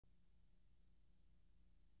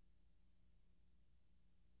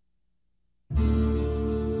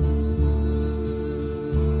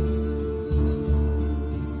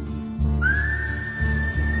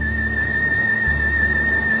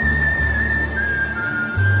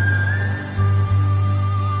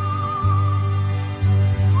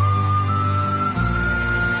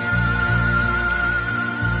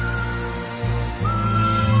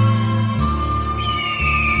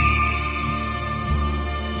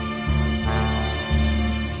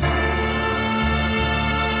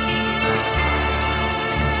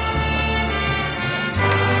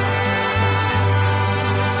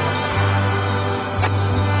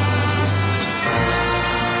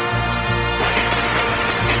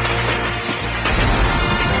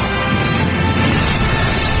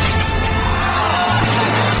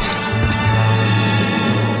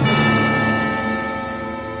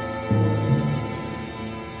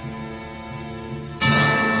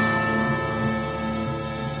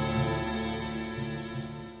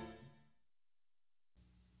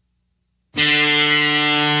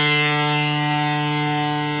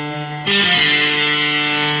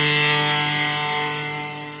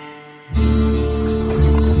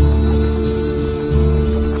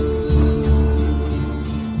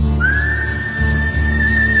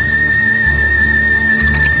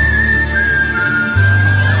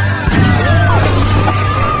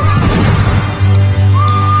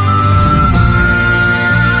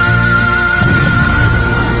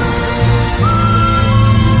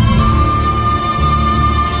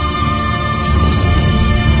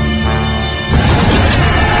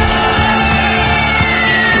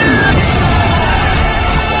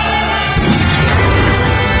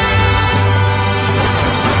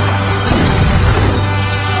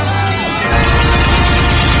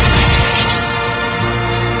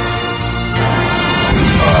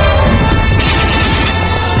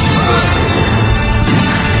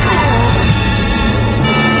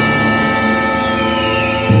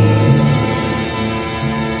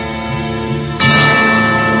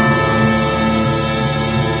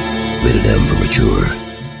sure.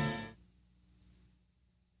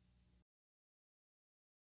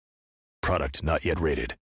 Product not yet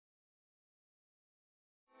rated.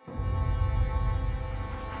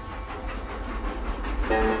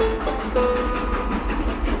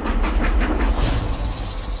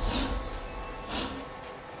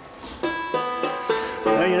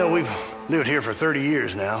 Well, you know, we've lived here for 30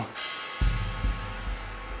 years now.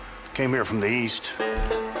 Came here from the east.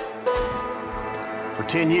 For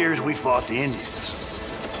 10 years, we fought the Indians.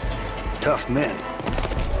 Tough men.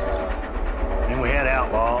 And we had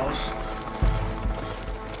outlaws.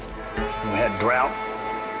 We had drought.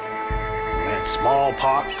 We had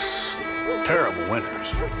smallpox. Terrible winters.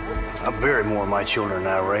 I buried more of my children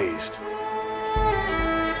than I raised.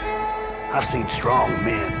 I've seen strong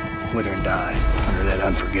men wither and die under that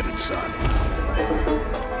unforgiving sun.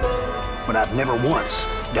 But I've never once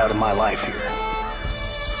doubted my life here.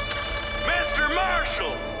 Mr.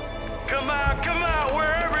 Marshall! Come out,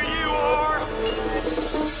 wherever you are!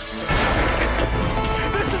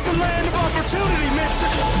 This is the land of opportunity, mister!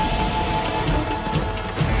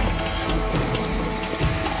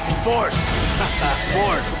 Force!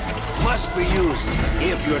 Force must be used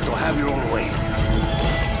if you're to have your own way.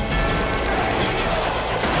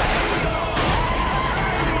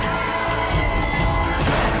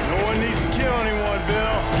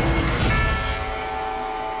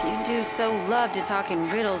 You do so love to talk in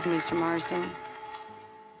riddles, Mr. Marsden.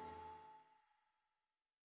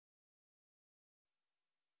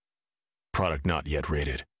 Product not yet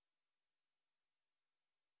rated.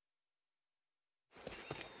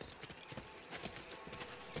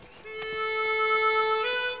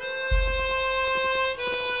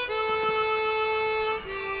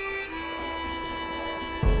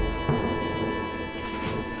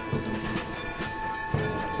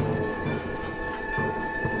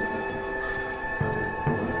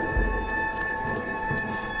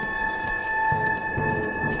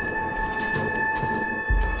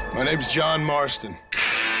 My name's John Marston. What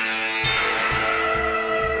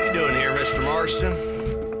are you doing here, Mr. Marston?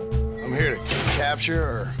 I'm here to capture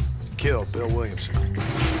or kill Bill Williamson.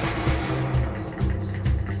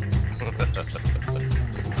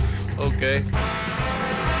 Okay.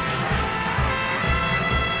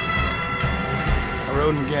 I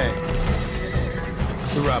rode in a gang.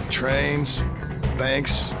 We robbed trains,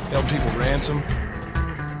 banks, held people ransom.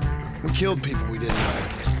 We killed people we didn't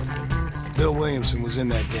like. Bill Williamson was in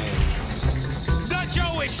that gang. Dutch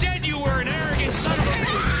always said you were an arrogant son of a...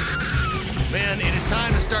 Men, it is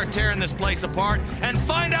time to start tearing this place apart and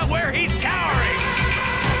find out where he's cowering!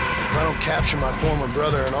 If I don't capture my former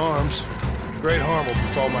brother in arms, great harm will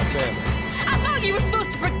befall my family. I thought you were supposed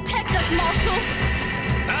to protect us, Marshal.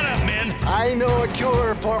 Not up, men! I know a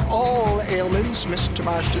cure for all ailments, Mr.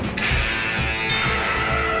 Marston.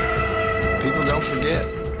 People don't forget.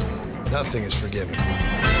 Nothing is forgiven.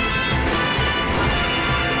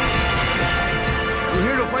 You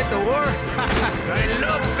here to fight the war? I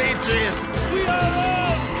love patriots! We are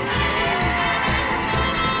love!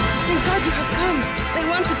 Thank God you have come. They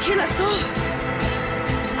want to kill us all.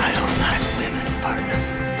 I don't like women, partner.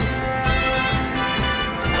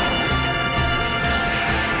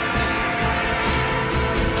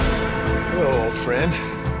 Hello, old friend.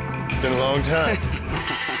 It's been a long time.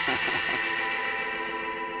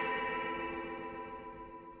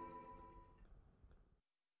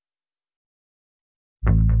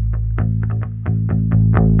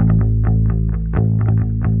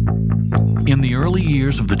 In the early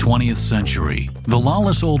years of the 20th century, the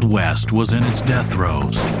lawless Old West was in its death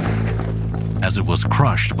throes, as it was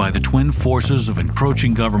crushed by the twin forces of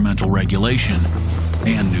encroaching governmental regulation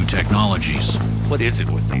and new technologies. What is it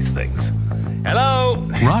with these things? Hello?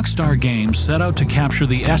 Rockstar Games set out to capture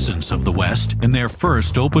the essence of the West in their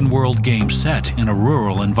first open-world game set in a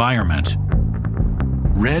rural environment.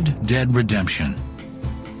 Red Dead Redemption.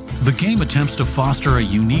 The game attempts to foster a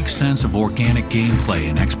unique sense of organic gameplay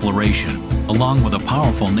and exploration, along with a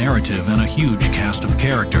powerful narrative and a huge cast of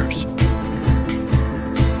characters.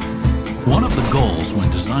 One of the goals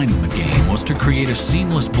when designing the game was to create a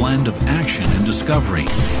seamless blend of action and discovery,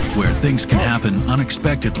 where things can happen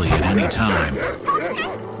unexpectedly at any time.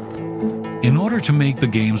 In order to make the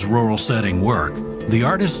game's rural setting work, the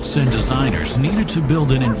artists and designers needed to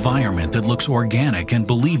build an environment that looks organic and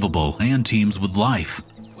believable and teems with life,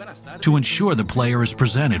 to ensure the player is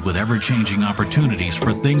presented with ever-changing opportunities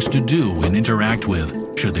for things to do and interact with,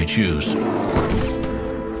 should they choose.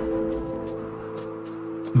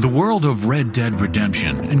 The world of Red Dead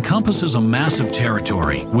Redemption encompasses a massive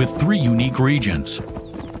territory with 3 unique regions,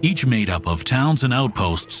 each made up of towns and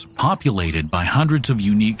outposts populated by hundreds of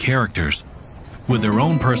unique characters, with their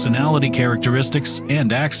own personality characteristics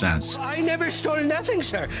and accents. I never stole nothing,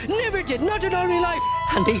 sir. Never did, not in all my life.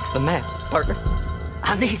 I needs the man, partner.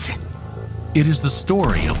 I needs it. It is the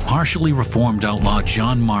story of partially reformed outlaw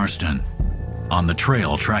John Marston, on the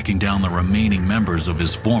trail tracking down the remaining members of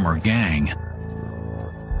his former gang.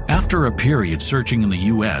 After a period searching in the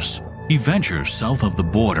U.S., he ventures south of the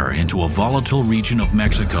border into a volatile region of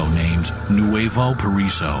Mexico named Nuevo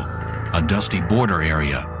Paraiso, a dusty border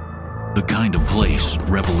area, the kind of place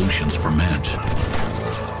revolutions ferment.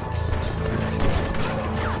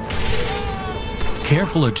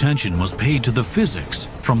 Careful attention was paid to the physics,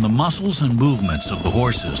 from the muscles and movements of the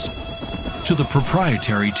horses to the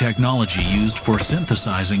proprietary technology used for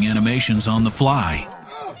synthesizing animations on the fly.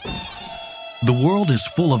 The world is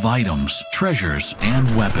full of items, treasures,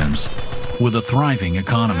 and weapons. With a thriving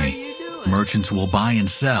economy, merchants will buy and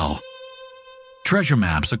sell. Treasure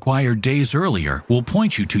maps acquired days earlier will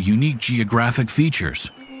point you to unique geographic features.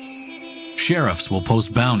 Sheriffs will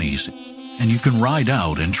post bounties, and you can ride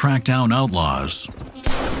out and track down outlaws.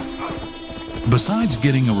 Besides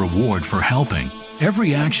getting a reward for helping,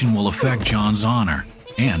 every action will affect John's honor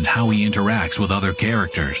and how he interacts with other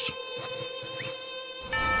characters.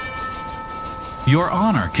 Your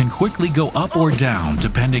honor can quickly go up or down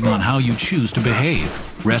depending on how you choose to behave,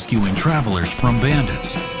 rescuing travelers from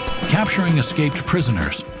bandits, capturing escaped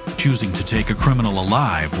prisoners. Choosing to take a criminal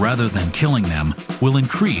alive rather than killing them will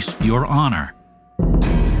increase your honor.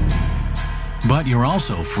 But you're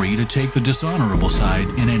also free to take the dishonorable side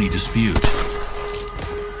in any dispute.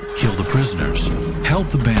 Kill the prisoners, help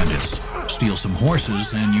the bandits, steal some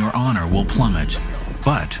horses, and your honor will plummet.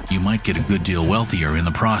 But you might get a good deal wealthier in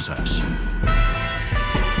the process.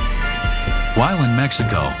 While in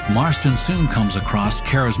Mexico, Marston soon comes across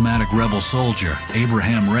charismatic rebel soldier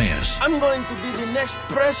Abraham Reyes. I'm going to be the next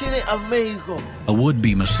president of Mexico. A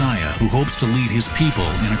would-be messiah who hopes to lead his people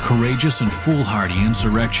in a courageous and foolhardy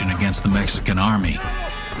insurrection against the Mexican army.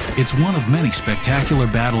 It's one of many spectacular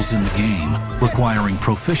battles in the game, requiring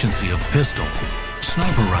proficiency of pistol,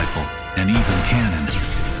 sniper rifle, and even cannon.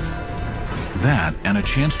 That and a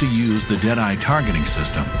chance to use the Deadeye targeting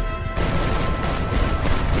system.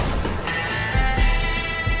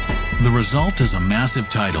 The result is a massive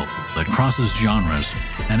title that crosses genres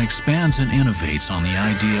and expands and innovates on the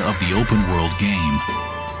idea of the open world game.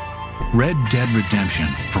 Red Dead Redemption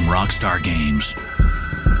from Rockstar Games.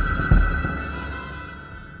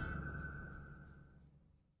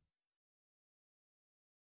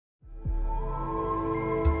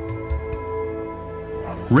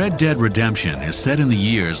 Red Dead Redemption is set in the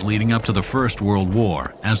years leading up to the First World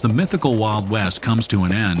War, as the mythical Wild West comes to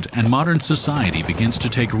an end and modern society begins to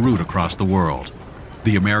take root across the world.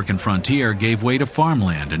 The American frontier gave way to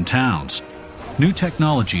farmland and towns. New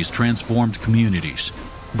technologies transformed communities,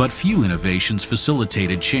 but few innovations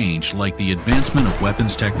facilitated change like the advancement of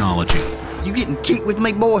weapons technology. You getting kicked with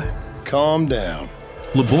me, boy? Calm down.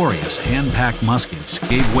 Laborious hand-packed muskets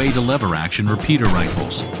gave way to lever-action repeater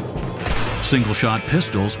rifles. Single-shot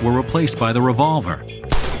pistols were replaced by the revolver.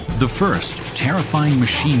 The first, terrifying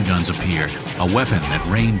machine guns appeared, a weapon that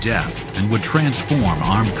rained death and would transform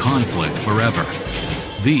armed conflict forever.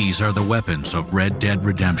 These are the weapons of Red Dead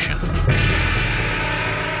Redemption.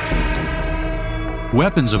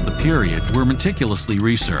 Weapons of the period were meticulously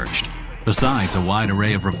researched. Besides a wide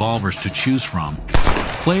array of revolvers to choose from,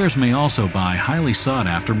 players may also buy highly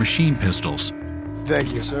sought-after machine pistols.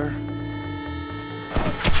 Thank you, sir.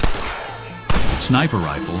 Sniper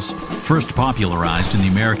rifles, first popularized in the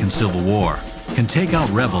American Civil War, can take out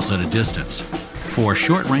rebels at a distance. For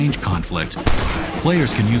short-range conflict,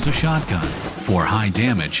 players can use a shotgun. For high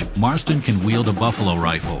damage, Marston can wield a buffalo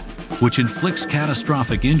rifle, which inflicts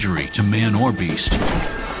catastrophic injury to man or beast.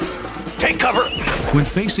 Take cover! When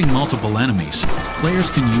facing multiple enemies, players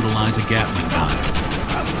can utilize a Gatling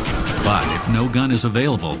gun. But if no gun is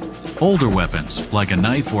available, older weapons, like a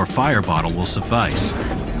knife or fire bottle, will suffice.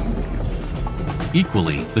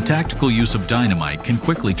 Equally, the tactical use of dynamite can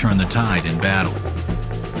quickly turn the tide in battle.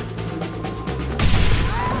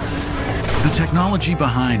 The technology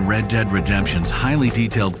behind Red Dead Redemption's highly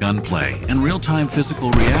detailed gunplay and real-time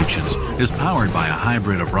physical reactions is powered by a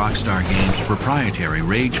hybrid of Rockstar Games' proprietary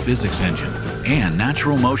Rage physics engine and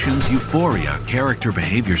Natural Motion's Euphoria character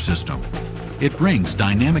behavior system. It brings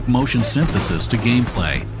dynamic motion synthesis to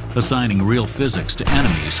gameplay, assigning real physics to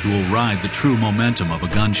enemies who will ride the true momentum of a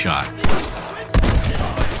gunshot.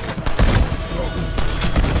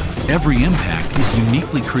 Every impact is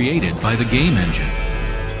uniquely created by the game engine.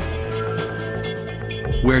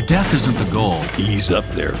 Where death isn't the goal, ease up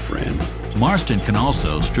there, friend. Marston can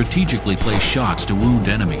also strategically place shots to wound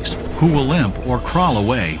enemies, who will limp or crawl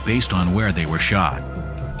away based on where they were shot.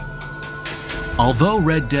 Although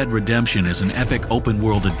Red Dead Redemption is an epic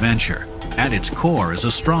open-world adventure, at its core is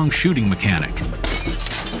a strong shooting mechanic,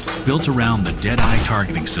 built around the Deadeye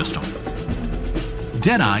targeting system.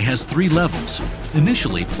 Deadeye has 3 levels.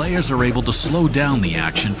 Initially, players are able to slow down the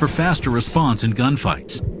action for faster response in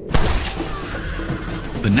gunfights.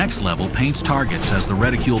 The next level paints targets as the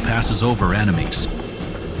reticule passes over enemies.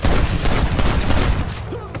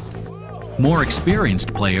 More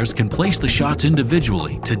experienced players can place the shots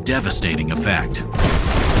individually to devastating effect.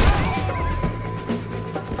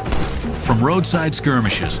 From roadside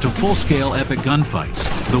skirmishes to full-scale epic gunfights,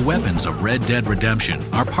 the weapons of Red Dead Redemption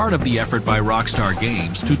are part of the effort by Rockstar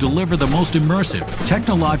Games to deliver the most immersive,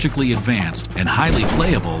 technologically advanced, and highly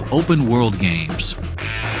playable open-world games.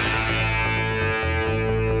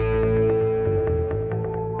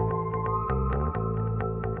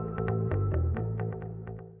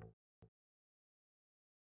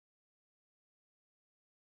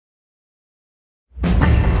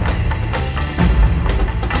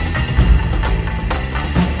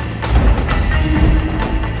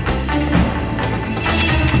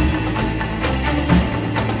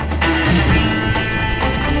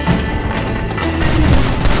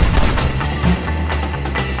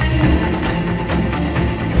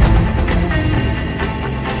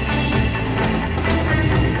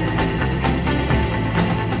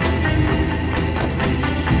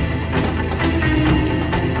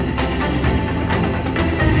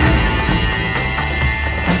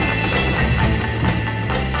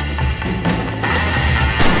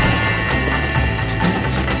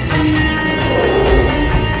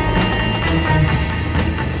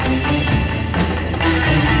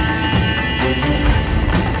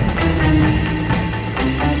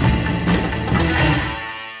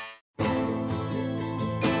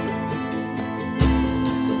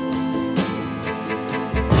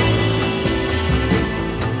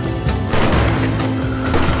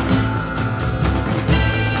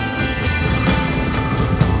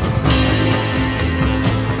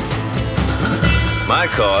 My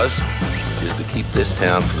cause is to keep this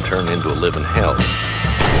town from turning into a living hell.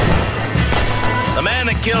 The man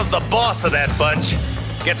that kills the boss of that bunch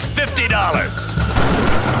gets $50.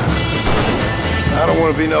 I don't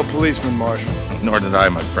want to be no policeman, Marshal. Nor did I,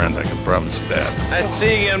 my friend, I can promise you that. I'd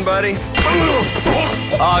see you again, buddy.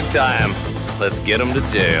 Hog time. Let's get him to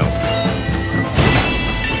jail.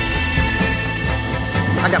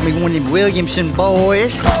 I got me one of them Williamson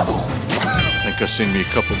boys. I think I seen me a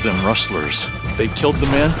couple of them rustlers. They killed the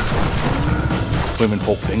man. Women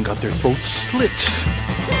Pope then got their throats slit.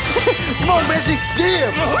 Come on, Bessie,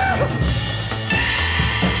 give!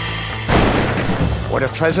 What a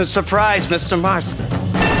pleasant surprise, Mr. Marston.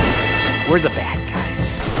 We're the bad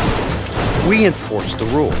guys. We enforce the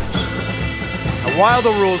rules. Now, while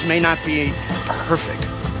the rules may not be perfect,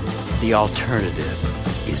 the alternative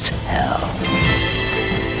is hell.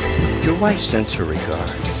 Your wife sends her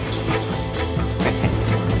regards.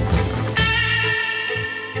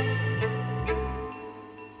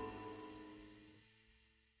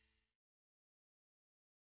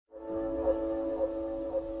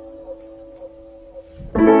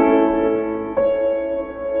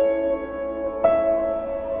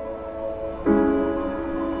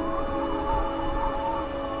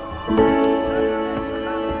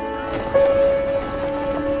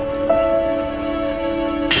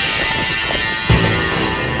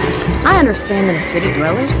 I understand that a city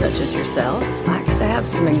dweller such as yourself likes to have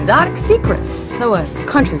some exotic secrets, so us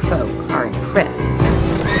country folk are impressed.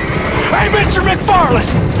 Hey, Mr.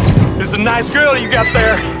 McFarland! This is a nice girl you got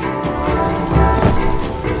there.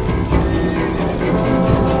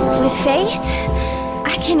 With faith,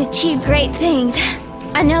 I can achieve great things.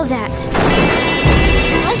 I know that.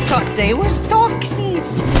 I thought they was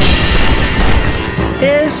doxies.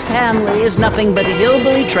 His family is nothing but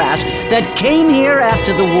hillbilly trash that came here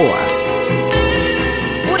after the war.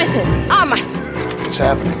 What is it? What's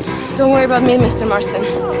happening? Don't worry about me, Mr. Marston.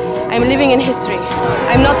 I'm living in history.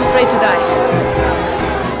 I'm not afraid to die.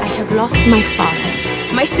 I have lost my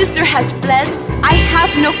father. My sister has fled. I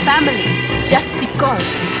have no family. Just because.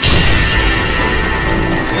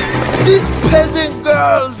 These peasant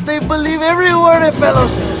girls, they believe every word a fellow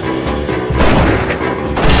says.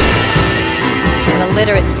 An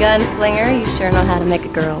illiterate gunslinger, you sure know how to make a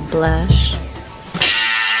girl blush.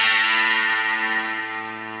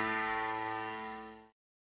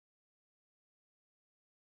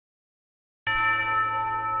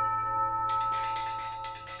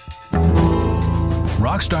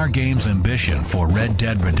 Rockstar Games' ambition for Red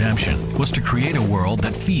Dead Redemption was to create a world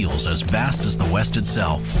that feels as vast as the West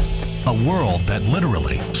itself. A world that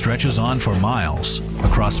literally stretches on for miles,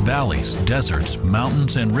 across valleys, deserts,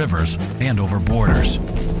 mountains, and rivers, and over borders.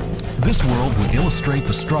 This world would illustrate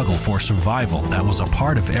the struggle for survival that was a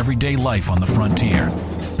part of everyday life on the frontier,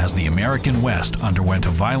 as the American West underwent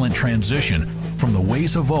a violent transition from the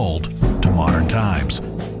ways of old to modern times,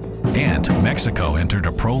 and Mexico entered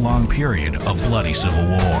a prolonged period of bloody civil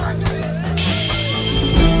war.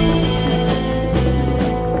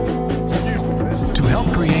 To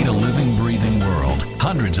help create a living, breathing world,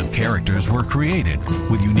 hundreds of characters were created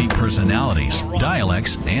with unique personalities,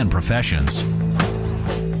 dialects, and professions.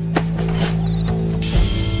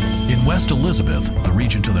 In West Elizabeth, the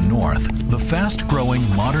region to the north, the fast-growing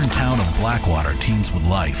modern town of Blackwater teems with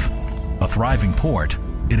life. A thriving port,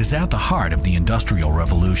 it is at the heart of the Industrial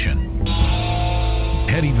Revolution.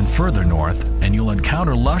 Head even further north, and you'll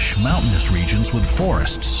encounter lush, mountainous regions with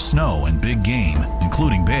forests, snow, and big game,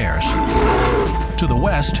 including bears. To the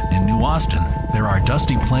west, in New Austin, there are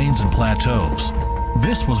dusty plains and plateaus.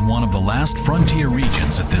 This was one of the last frontier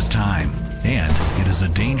regions at this time, and it is a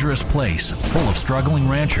dangerous place full of struggling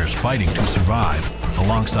ranchers fighting to survive,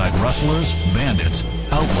 alongside rustlers, bandits,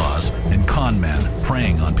 outlaws, and con men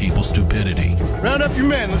preying on people's stupidity. Round up your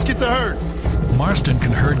men, let's get the herd. Marston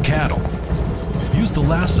can herd cattle, use the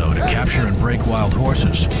lasso to capture and break wild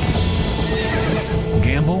horses,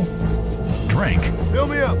 gamble, drink, fill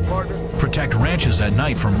me up, partner, protect ranches at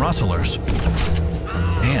night from rustlers,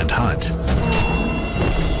 and hunt.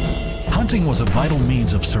 Hunting was a vital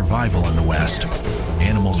means of survival in the West.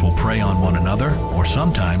 Animals will prey on one another, or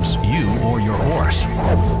sometimes you or your horse.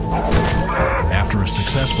 After a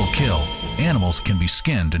successful kill, animals can be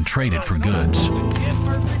skinned and traded for goods.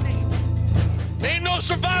 Ain't no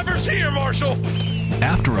survivors here, Marshal!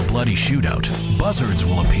 After a bloody shootout, buzzards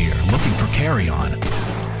will appear looking for carry-on.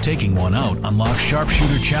 Taking one out unlocks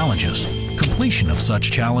sharpshooter challenges. Completion of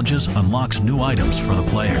such challenges unlocks new items for the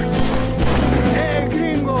player. Hey,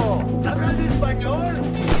 gringo! ¿Hablas español?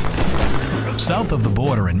 South of the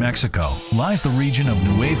border in Mexico lies the region of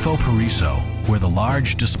Nuevo Paraiso, where the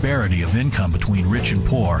large disparity of income between rich and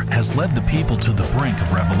poor has led the people to the brink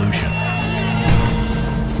of revolution.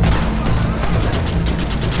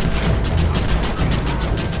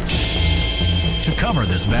 To cover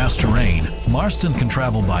this vast terrain, Marston can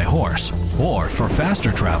travel by horse, or for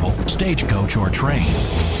faster travel, stagecoach or train.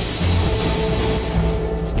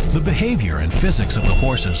 The behavior and physics of the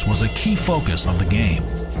horses was a key focus of the game.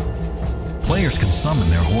 Players can summon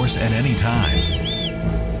their horse at any time.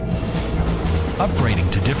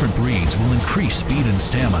 Upgrading to different breeds will increase speed and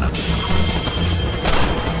stamina.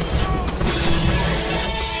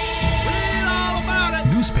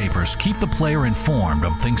 Newspapers keep the player informed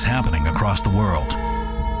of things happening across the world.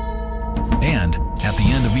 And at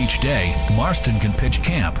the end of each day, Marston can pitch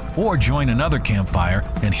camp or join another campfire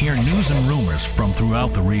and hear news and rumors from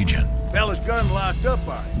throughout the region. Fella's gun locked up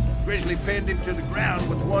on him. Grizzly pinned him to the ground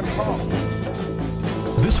with one paw.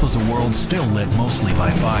 This was a world still lit mostly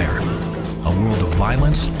by fire. A world of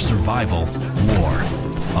violence, survival, war.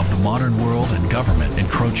 Of the modern world and government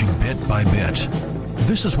encroaching bit by bit.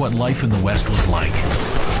 This is what life in the West was like.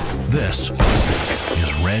 This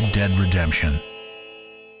is Red Dead Redemption.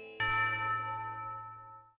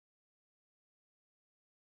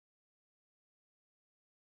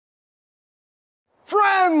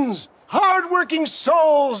 Friends! Hard-working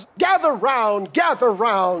souls, gather round, gather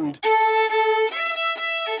round.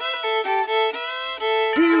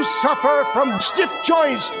 Do you suffer from stiff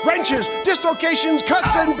joints, wrenches, dislocations,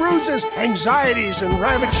 cuts and bruises, anxieties and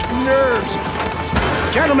ravaged nerves?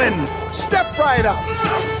 Gentlemen, step right up.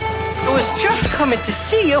 I was just coming to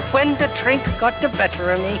see you when the drink got the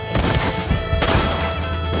better of me.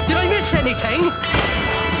 Did I miss anything?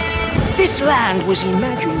 This land was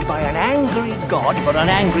imagined by an angry god for an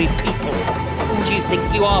angry people. Who do you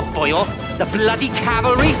think you are, boyo? The bloody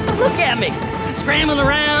cavalry? Look at me! Scrambling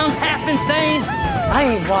around, half insane. I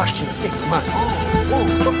ain't washed in 6 months.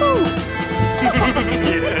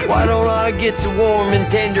 Why don't I get to warm and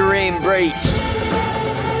tender embrace?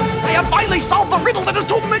 I have finally solved the riddle that has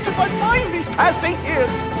tormented my mind these past 8 years.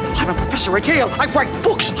 I'm a professor at Yale. I write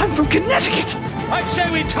books. I'm from Connecticut. I say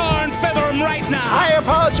we tar and feather him right now. I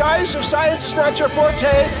apologize if science is not your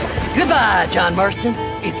forte. Goodbye, John Marston.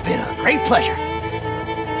 It's been a great pleasure.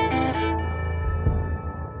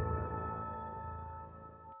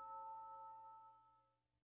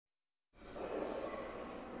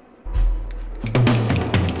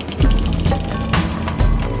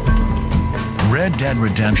 Red Dead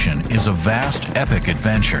Redemption is a vast, epic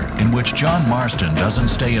adventure in which John Marston doesn't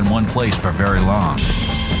stay in one place for very long.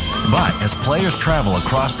 But as players travel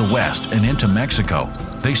across the West and into Mexico,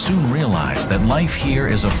 they soon realize that life here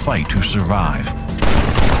is a fight to survive.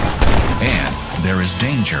 And there is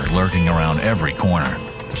danger lurking around every corner.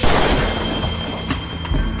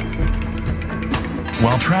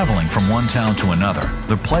 While traveling from one town to another,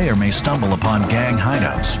 the player may stumble upon gang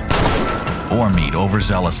hideouts, or meet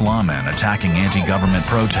overzealous lawmen attacking anti-government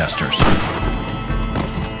protesters,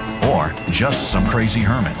 or just some crazy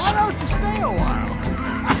hermits. Why don't you stay a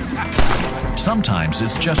while? Sometimes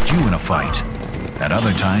it's just you in a fight. At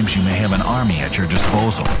other times, you may have an army at your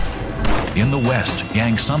disposal. In the West,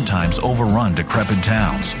 gangs sometimes overrun decrepit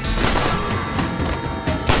towns.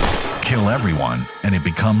 Kill everyone, and it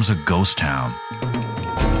becomes a ghost town.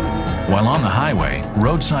 While on the highway,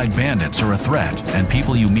 roadside bandits are a threat, and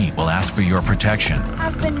people you meet will ask for your protection.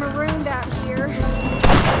 I've been marooned out here.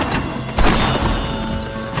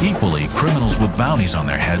 Equally, criminals with bounties on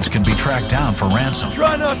their heads can be tracked down for ransom.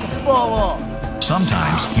 Try not to fall off.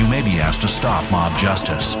 Sometimes, you may be asked to stop mob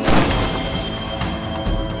justice.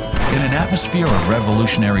 In an atmosphere of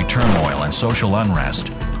revolutionary turmoil and social unrest,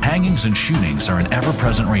 hangings and shootings are an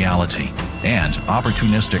ever-present reality, and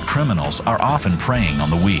opportunistic criminals are often preying on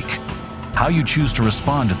the weak. How you choose to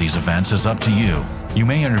respond to these events is up to you. You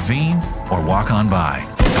may intervene or walk on by.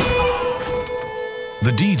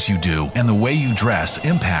 The deeds you do and the way you dress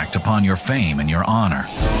impact upon your fame and your honor,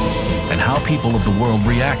 and how people of the world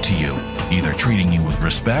react to you, either treating you with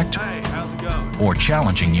respect or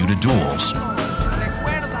challenging you to duels.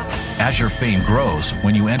 As your fame grows,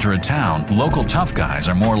 when you enter a town, local tough guys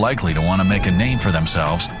are more likely to want to make a name for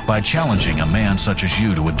themselves by challenging a man such as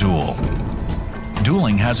you to a duel.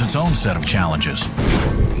 Dueling has its own set of challenges.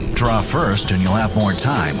 Draw first and you'll have more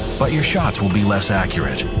time, but your shots will be less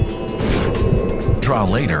accurate. Draw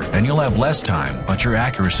later and you'll have less time, but your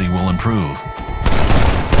accuracy will improve.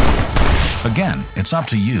 Again, it's up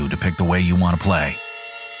to you to pick the way you want to play.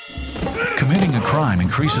 Committing a crime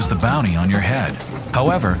increases the bounty on your head.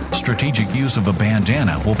 However, strategic use of a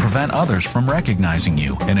bandana will prevent others from recognizing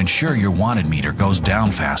you and ensure your wanted meter goes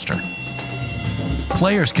down faster.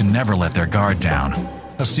 Players can never let their guard down.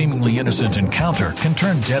 A seemingly innocent encounter can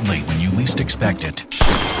turn deadly when you least expect it.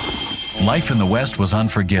 Life in the West was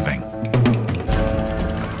unforgiving.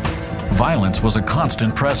 Violence was a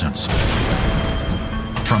constant presence.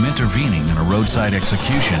 From intervening in a roadside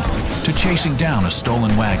execution, to chasing down a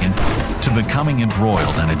stolen wagon, to becoming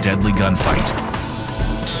embroiled in a deadly gunfight.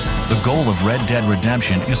 The goal of Red Dead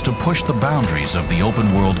Redemption is to push the boundaries of the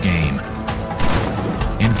open world game.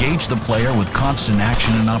 Engage the player with constant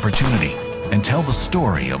action and opportunity, and tell the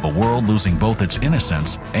story of a world losing both its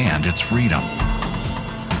innocence and its freedom.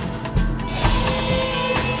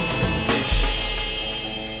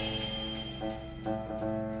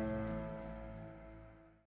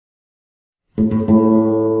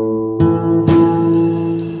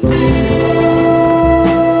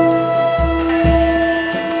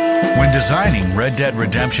 Designing Red Dead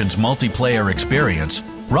Redemption's multiplayer experience,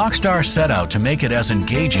 Rockstar set out to make it as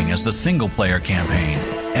engaging as the single-player campaign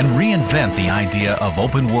and reinvent the idea of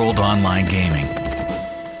open-world online gaming.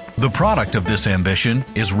 The product of this ambition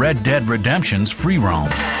is Red Dead Redemption's Free Roam.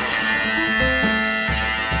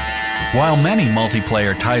 While many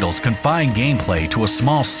multiplayer titles confine gameplay to a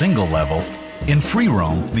small single level, in Free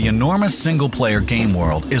Roam, the enormous single-player game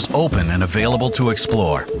world is open and available to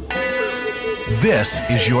explore. This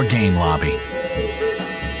is your game lobby.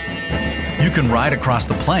 You can ride across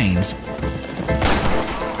the plains,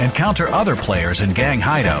 encounter other players in gang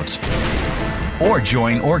hideouts, or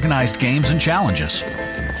join organized games and challenges.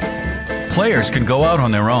 Players can go out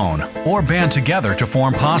on their own or band together to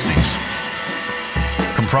form posses.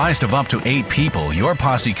 Comprised of up to 8 people, your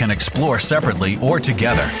posse can explore separately or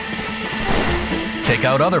together. Take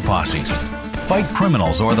out other posses, fight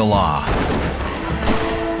criminals or the law.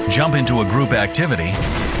 Jump into a group activity,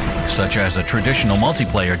 such as a traditional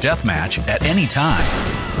multiplayer deathmatch at any time,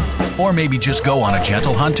 or maybe just go on a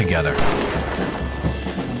gentle hunt together.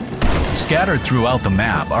 Scattered throughout the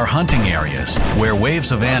map are hunting areas where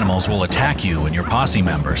waves of animals will attack you and your posse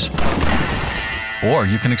members. Or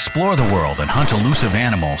you can explore the world and hunt elusive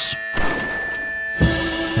animals.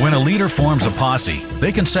 When a leader forms a posse,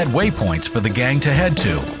 they can set waypoints for the gang to head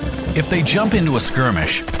to. If they jump into a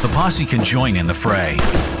skirmish, the posse can join in the fray.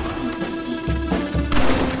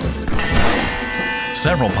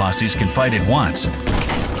 Several posses can fight at once,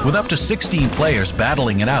 with up to 16 players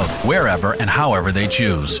battling it out wherever and however they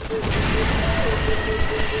choose.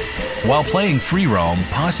 While playing Free Roam,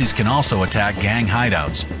 posses can also attack gang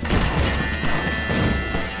hideouts.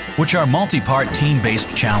 which are multi-part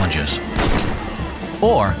team-based challenges.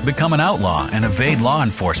 Or become an outlaw and evade law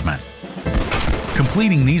enforcement.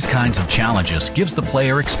 Completing these kinds of challenges gives the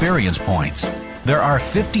player experience points. There are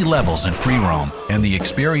 50 levels in free roam, and the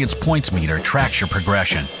experience points meter tracks your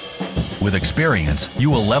progression. With experience,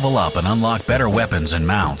 you will level up and unlock better weapons and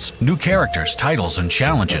mounts, new characters, titles, and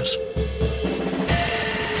challenges.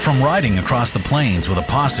 From riding across the plains with a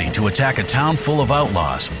posse to attack a town full of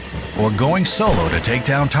outlaws, or going solo to take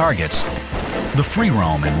down targets, the free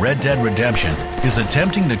roam in Red Dead Redemption is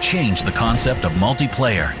attempting to change the concept of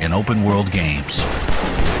multiplayer in open-world games.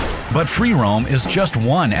 But free roam is just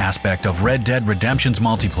one aspect of Red Dead Redemption's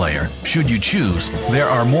multiplayer. Should you choose, there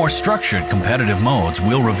are more structured competitive modes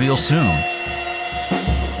we'll reveal soon.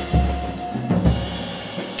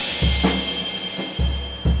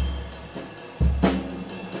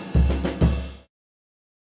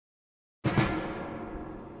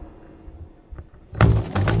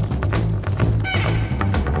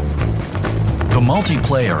 The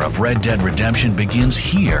multiplayer of Red Dead Redemption begins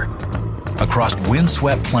here, across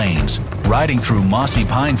windswept plains, riding through mossy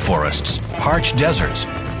pine forests, parched deserts,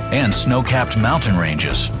 and snow-capped mountain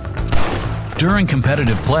ranges. During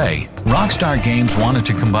competitive play, Rockstar Games wanted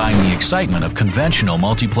to combine the excitement of conventional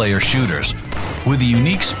multiplayer shooters with the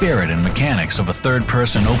unique spirit and mechanics of a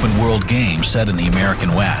third-person open-world game set in the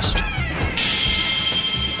American West.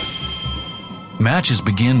 Matches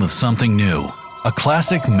begin with something new, a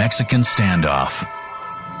classic Mexican standoff.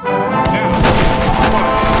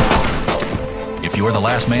 If you're the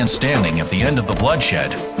last man standing at the end of the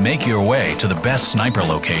bloodshed, make your way to the best sniper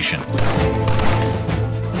location.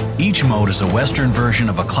 Each mode is a Western version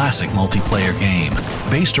of a classic multiplayer game,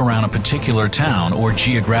 based around a particular town or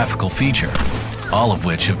geographical feature, all of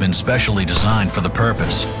which have been specially designed for the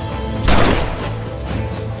purpose.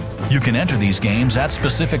 You can enter these games at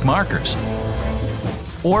specific markers,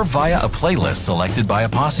 or via a playlist selected by a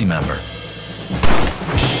posse member.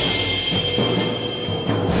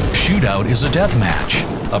 Shootout is a deathmatch.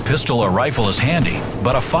 A pistol or rifle is handy,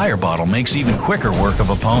 but a fire bottle makes even quicker work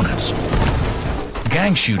of opponents.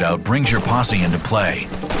 Gang shootout brings your posse into play.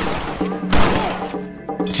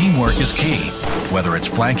 Teamwork is key, whether it's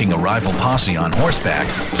flanking a rival posse on horseback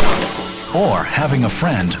or having a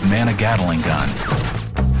friend man a Gatling gun.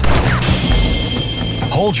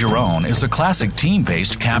 Hold Your Own is a classic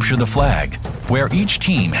team-based capture the flag, where each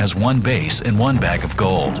team has one base and one bag of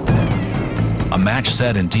gold. A match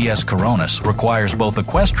set in DS Coronas requires both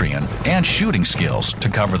equestrian and shooting skills to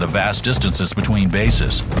cover the vast distances between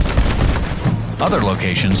bases. Other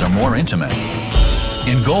locations are more intimate.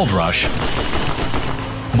 In Gold Rush,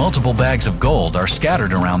 multiple bags of gold are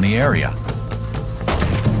scattered around the area.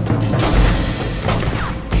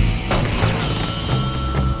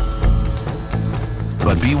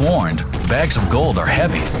 But be warned, bags of gold are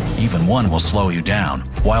heavy. Even one will slow you down,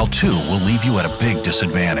 while two will leave you at a big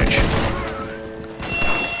disadvantage.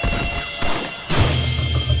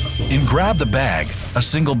 In Grab the Bag, a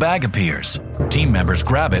single bag appears. Team members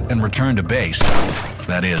grab it and return to base.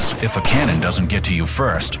 That is, if a cannon doesn't get to you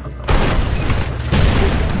first.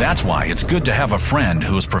 That's why it's good to have a friend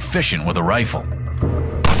who is proficient with a rifle.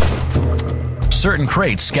 Certain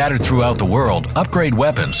crates scattered throughout the world upgrade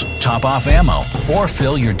weapons, top off ammo, or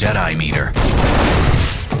fill your Deadeye meter.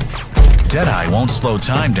 Deadeye won't slow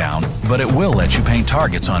time down, but it will let you paint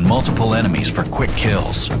targets on multiple enemies for quick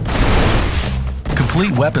kills.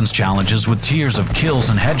 Complete weapons challenges with tiers of kills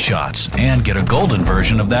and headshots, and get a golden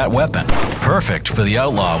version of that weapon, perfect for the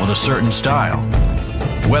outlaw with a certain style.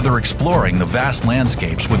 Whether exploring the vast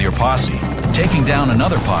landscapes with your posse, taking down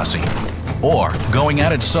another posse, or going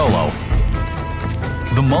at it solo,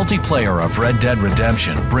 the multiplayer of Red Dead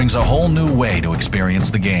Redemption brings a whole new way to experience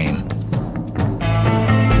the game.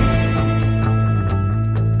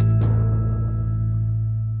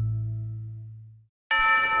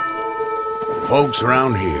 Folks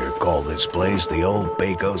around here call this place the Old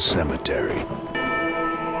Baco Cemetery.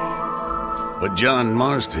 But John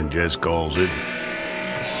Marston just calls it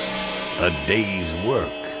a day's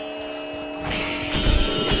work.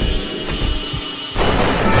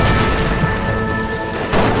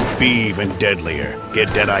 Be even deadlier.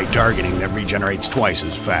 Get Deadeye targeting that regenerates twice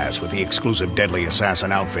as fast with the exclusive Deadly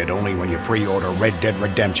Assassin outfit only when you pre-order Red Dead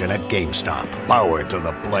Redemption at GameStop. Power to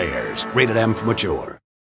the players. Rated M for mature.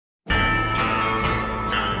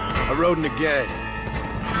 I rode in a gang.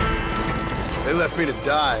 They left me to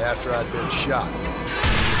die after I'd been shot.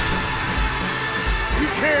 You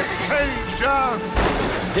can't change, John.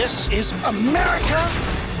 This is America,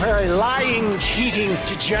 where a lying, cheating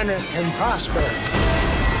degenerate can prosper.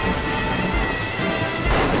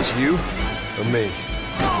 It's you or me.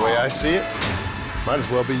 The way I see it, Might as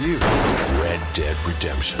well be you. Red Dead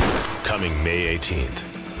Redemption. Coming May 18th.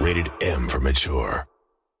 Rated M for mature.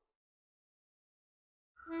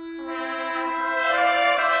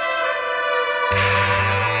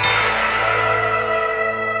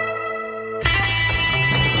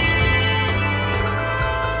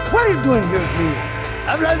 What are you doing here, gringo?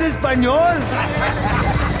 ¿Hablas español?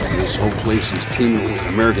 This whole place is teeming with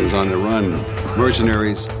Americans on the run,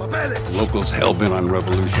 mercenaries, locals hell-bent on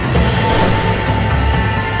revolution.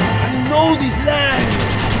 I know this land.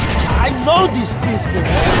 I know these people.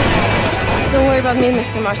 Don't worry about me,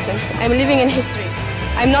 Mr. Marston. I'm living in history.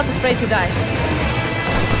 I'm not afraid to die.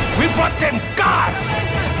 We brought them God!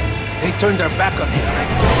 They turned their back on him.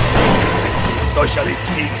 These socialist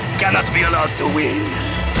pigs cannot be allowed to win.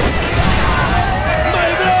 My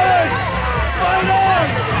brothers! Fight on!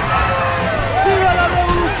 ¡Viva la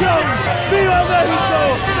revolución! ¡Viva México!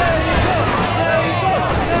 ¡México!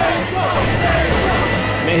 ¡México!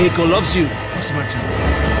 ¡México! Mexico loves you, Mr. Martin.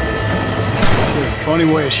 There's a funny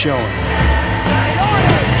way of showing it.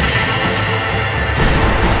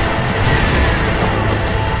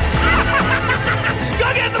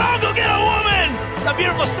 Go get drunk, go get a woman! It's a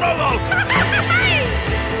beautiful struggle!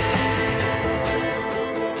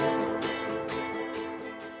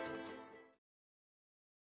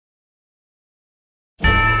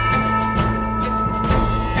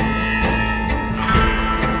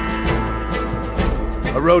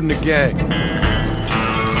 I rode in a gang.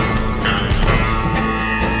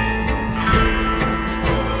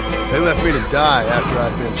 They left me to die after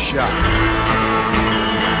I'd been shot.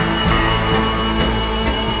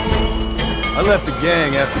 I left the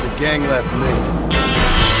gang after the gang left me.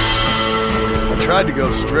 I tried to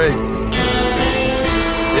go straight.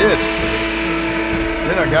 I did.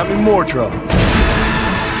 Then I got me more trouble.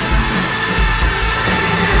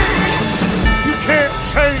 You can't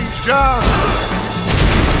change, John!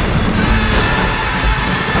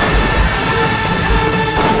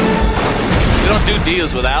 You don't do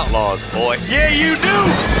deals with outlaws, boy. Yeah, you do!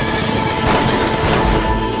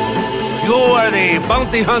 You are the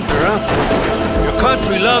bounty hunter, huh? Your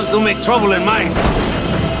country loves to make trouble in mine.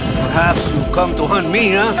 Perhaps you come to hunt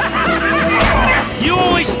me, huh? You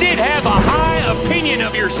always did have a high opinion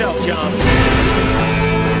of yourself, John.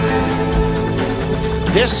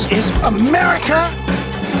 This is America,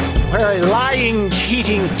 where a lying,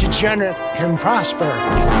 cheating degenerate can prosper.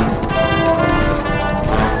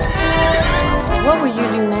 What will you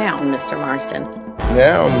do now, Mr. Marston?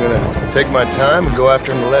 Now I'm gonna take my time and go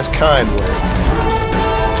after him the less kind way.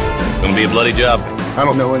 It's gonna be a bloody job. I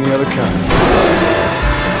don't know any other kind.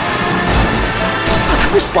 I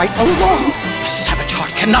was right all along. The savage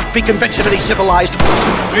heart cannot be conventionally civilized.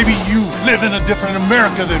 Maybe you live in a different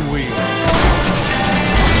America than we.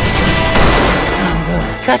 I'm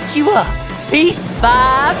gonna cut you up, piece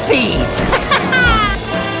by piece.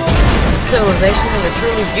 Civilization is a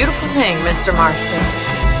truly beautiful thing, Mr. Marston.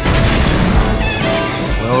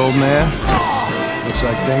 Well, old man, looks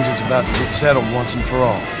like things is about to get settled once and for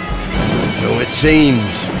all. So it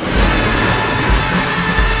seems.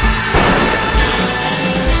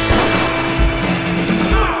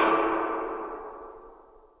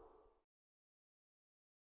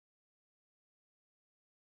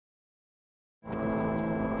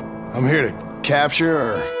 I'm here to capture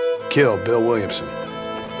or kill Bill Williamson.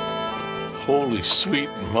 Holy sweet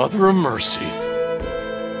mother of mercy.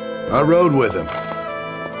 I rode with him.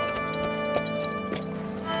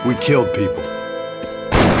 We killed people.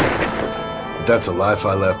 But that's a life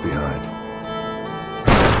I left behind.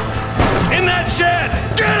 In that shed!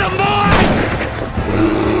 Get him, boys!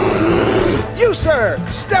 You, sir,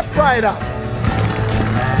 step right up.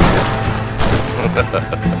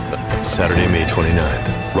 Saturday, May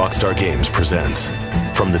 29th, Rockstar Games presents,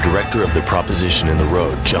 from the director of The Proposition and the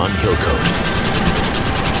Road, John Hillcoat,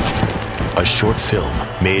 a short film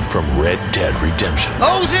made from Red Dead Redemption.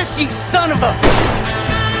 Moses, you son of a...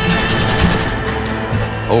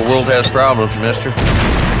 Whole world has problems, mister.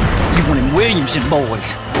 You one of Williamson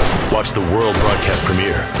boys. Watch the world broadcast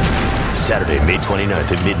premiere, Saturday, May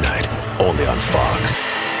 29th at midnight, only on Fox.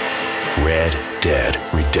 Red Dead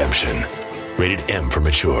Redemption. Rated M for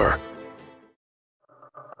mature.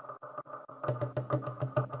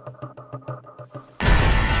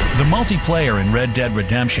 The multiplayer in Red Dead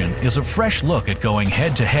Redemption is a fresh look at going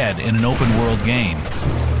head-to-head in an open-world game.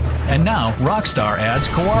 And now, Rockstar adds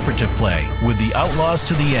cooperative play with the Outlaws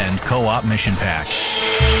to the End co-op mission pack.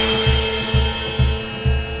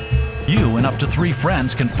 You and up to 3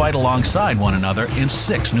 friends can fight alongside one another in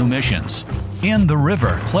 6 new missions. In the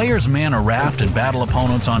river, players man a raft and battle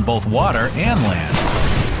opponents on both water and land.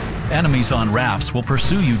 Enemies on rafts will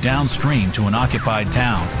pursue you downstream to an occupied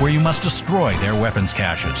town where you must destroy their weapons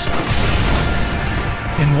caches.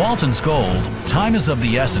 In Walton's Gold, time is of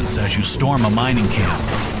the essence as you storm a mining camp.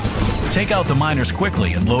 Take out the miners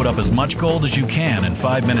quickly and load up as much gold as you can in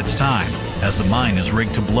 5 minutes' time, as the mine is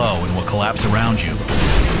rigged to blow and will collapse around you.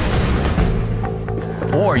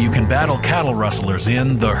 Or you can battle cattle rustlers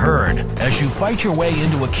in The Herd as you fight your way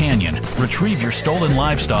into a canyon, retrieve your stolen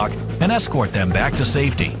livestock, and escort them back to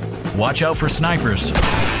safety. Watch out for snipers.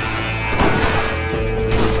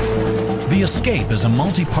 The Escape is a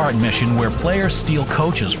multi-part mission where players steal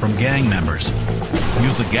coaches from gang members.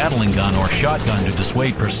 Use the Gatling gun or shotgun to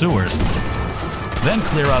dissuade pursuers, then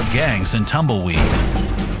clear out gangs in Tumbleweed.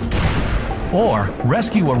 Or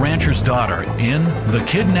rescue a rancher's daughter in The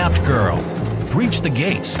Kidnapped Girl. Breach the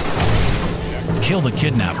gates, kill the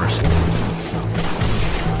kidnappers,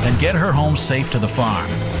 and get her home safe to the farm.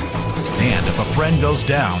 And if a friend goes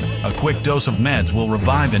down, a quick dose of meds will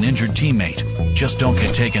revive an injured teammate. Just don't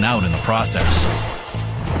get taken out in the process.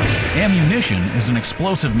 Ammunition is an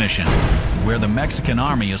explosive mission where the Mexican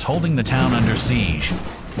army is holding the town under siege.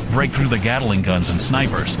 Break through the Gatling guns and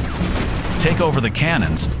snipers, take over the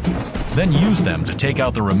cannons, then use them to take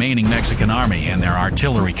out the remaining Mexican army and their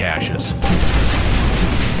artillery caches.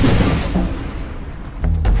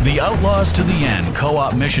 The Outlaws to the End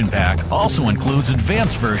co-op mission pack also includes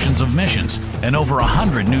advanced versions of missions and over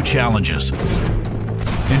 100 new challenges,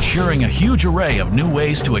 ensuring a huge array of new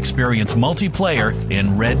ways to experience multiplayer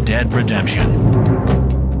in Red Dead Redemption.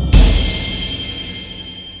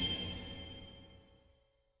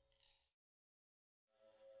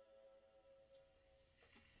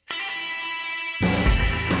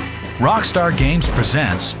 Rockstar Games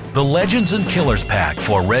presents the Legends and Killers Pack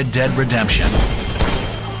for Red Dead Redemption.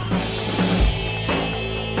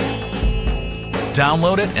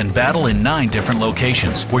 Download it and battle in 9 different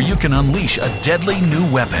locations where you can unleash a deadly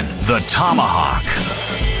new weapon, the Tomahawk.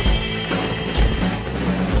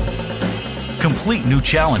 Complete new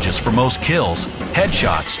challenges for most kills,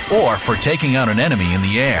 headshots, or for taking out an enemy in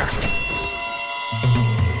the air.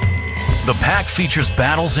 The pack features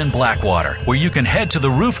battles in Blackwater, where you can head to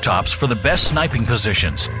the rooftops for the best sniping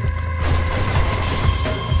positions.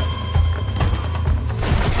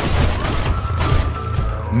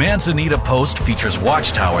 Manzanita Post features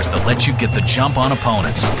watchtowers that let you get the jump on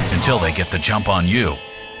opponents until they get the jump on you.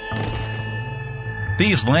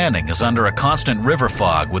 Thieves Landing is under a constant river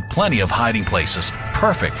fog with plenty of hiding places,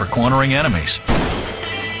 perfect for cornering enemies.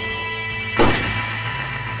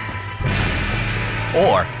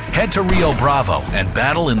 Or head to Rio Bravo and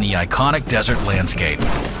battle in the iconic desert landscape.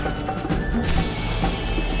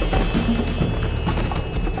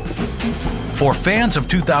 For fans of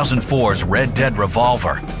 2004's Red Dead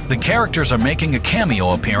Revolver, the characters are making a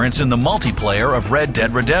cameo appearance in the multiplayer of Red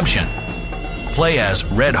Dead Redemption. Play as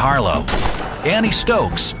Red Harlow, Annie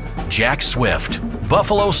Stokes, Jack Swift,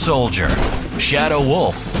 Buffalo Soldier, Shadow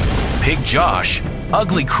Wolf, Pig Josh,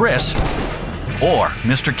 Ugly Chris, or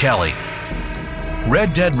Mr. Kelly.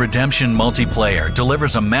 Red Dead Redemption Multiplayer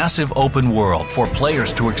delivers a massive open world for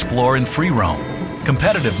players to explore in free roam,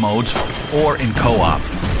 competitive modes, or in co-op.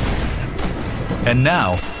 And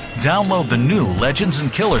now, download the new Legends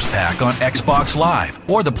and Killers Pack on Xbox Live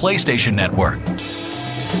or the PlayStation Network.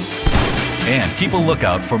 And keep a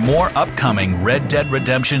lookout for more upcoming Red Dead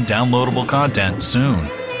Redemption downloadable content soon.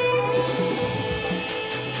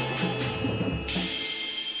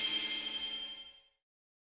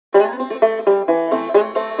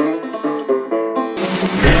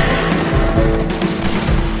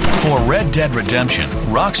 Red Dead Redemption,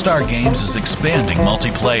 Rockstar Games is expanding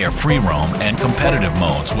multiplayer, free roam, and competitive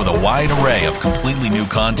modes with a wide array of completely new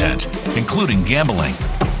content, including gambling,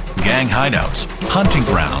 gang hideouts, hunting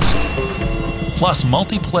grounds, plus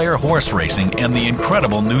multiplayer horse racing and the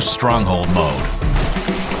incredible new Stronghold mode,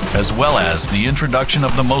 as well as the introduction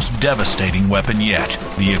of the most devastating weapon yet,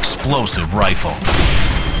 the explosive rifle.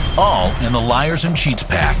 All in the Liars and Cheats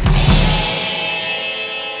pack.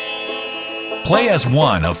 Play as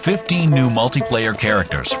one of 15 new multiplayer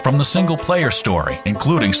characters from the single-player story,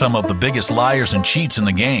 including some of the biggest liars and cheats in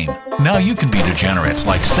the game. Now you can be degenerates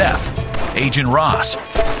like Seth, Agent Ross,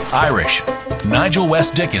 Irish, Nigel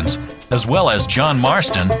West Dickens, as well as John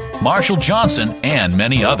Marston, Marshall Johnson, and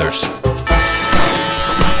many others.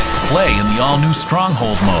 Play in the all-new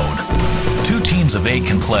Stronghold mode. 2 teams of 8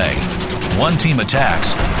 can play. One team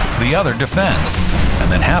attacks, the other defends, and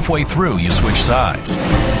then halfway through you switch sides.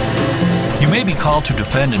 You may be called to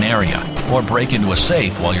defend an area or break into a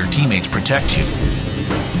safe while your teammates protect you.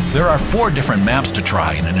 There are 4 different maps to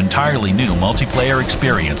try in an entirely new multiplayer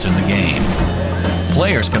experience in the game.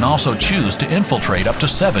 Players can also choose to infiltrate up to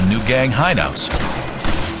 7 new gang hideouts.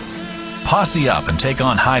 Posse up and take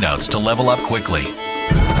on hideouts to level up quickly.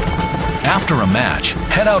 After a match,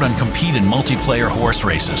 head out and compete in multiplayer horse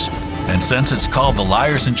races. And since it's called the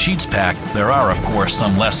Liars and Cheats Pack, there are of course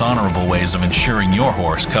some less honorable ways of ensuring your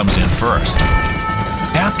horse comes in first.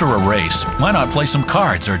 After a race, why not play some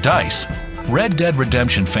cards or dice? Red Dead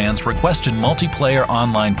Redemption fans requested multiplayer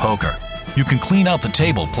online poker. You can clean out the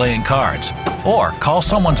table playing cards, or call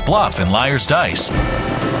someone's bluff in Liar's Dice.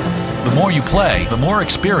 The more you play, the more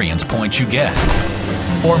experience points you get.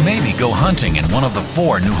 Or maybe go hunting in one of the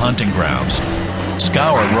 4 new hunting grounds.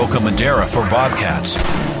 Scour Roca Madera for bobcats.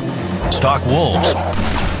 Stalk wolves.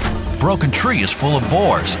 Broken Tree is full of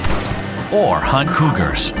boars. Or hunt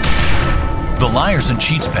cougars. The Liars and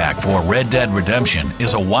Cheats Pack for Red Dead Redemption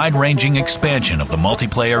is a wide-ranging expansion of the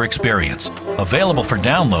multiplayer experience, available for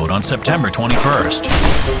download on September 21st.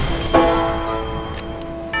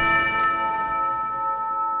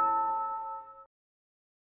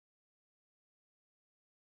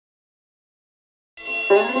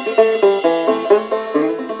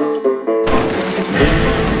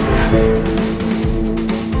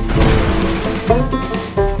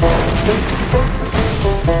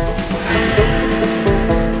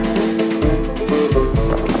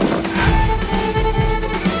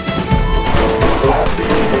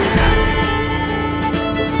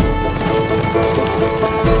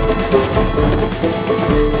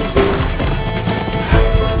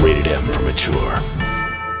 Rated M for mature.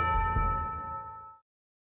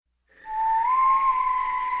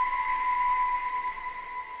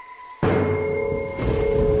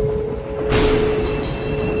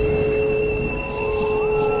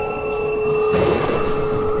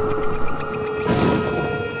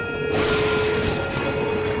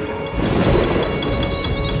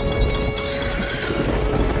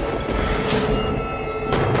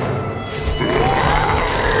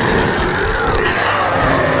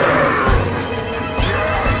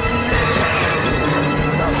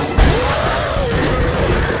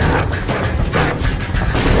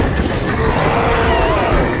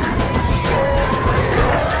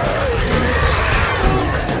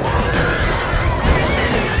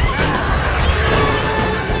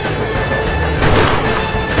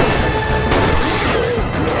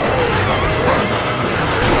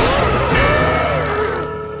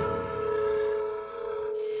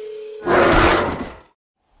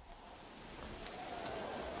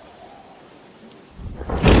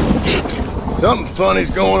 Something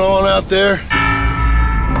funny's going on out there.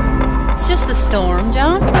 It's just the storm,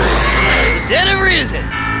 John. The dead have risen,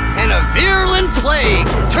 and a virulent plague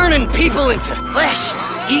is turning people into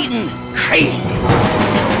flesh-eating crazy.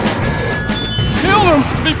 Kill them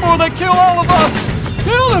before they kill all of us!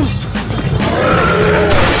 Kill them!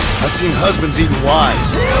 I've seen husbands eating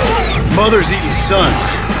wives, mothers eating sons,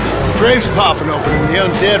 graves popping open and the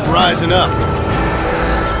undead rising up.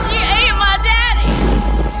 You ate my daddy!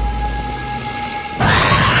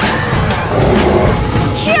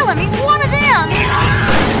 Kill him! He's one of them!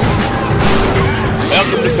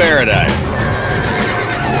 Welcome to paradise.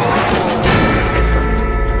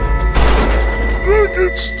 Make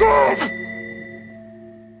it stop!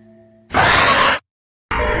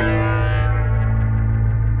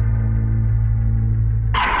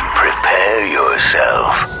 Prepare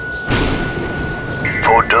yourself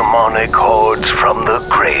for demonic hordes from the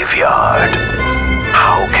graveyard.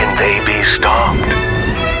 How can they be stopped?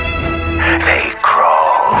 They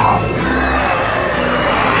crawl.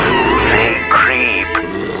 They creep.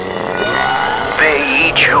 They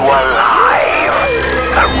eat you alive.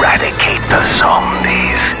 Eradicate the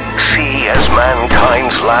zombies. See as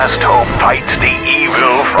mankind's last hope fights the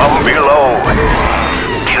evil from below.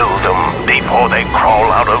 Kill them before they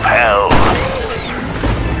crawl out of hell.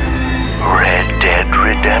 Red Dead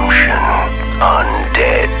Redemption.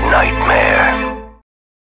 Undead Nightmare.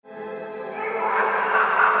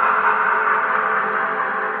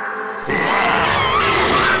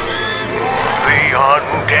 The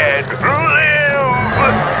undead live!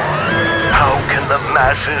 How can the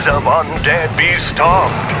masses of undead be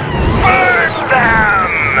stopped? Burn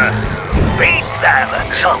them! Beat them!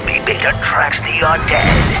 Zombie bait attracts the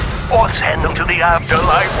undead. Or send them to the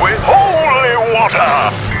afterlife with holy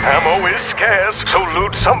water! Ammo is scarce, so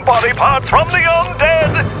loot some body parts from the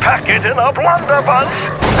undead, pack it in a blunderbuss,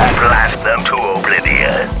 and blast them to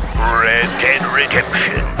oblivion. Red Dead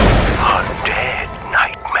Redemption. Undead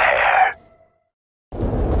Nightmare.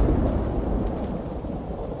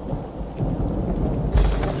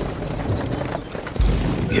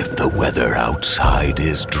 If the weather outside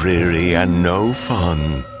is dreary and no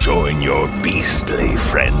fun, Join your beastly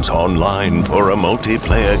friends online for a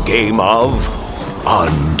multiplayer game of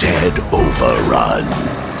Undead Overrun.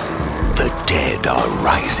 The dead are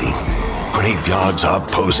rising. Graveyards are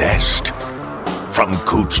possessed. From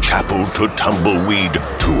Cooch Chapel to Tumbleweed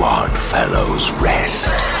to Oddfellows Rest.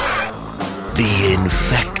 The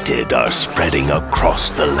infected are spreading across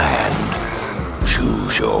the land.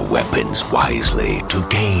 Choose your weapons wisely to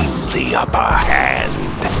gain the upper hand.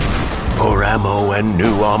 For ammo and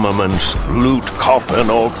new armaments, loot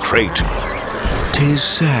coffin or crate. 'Tis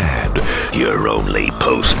sad you're only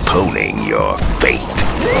postponing your fate.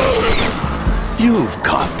 You've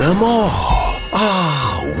got them all.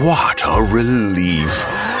 Ah, what a relief.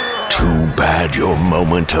 Too bad your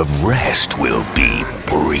moment of rest will be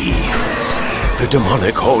brief. The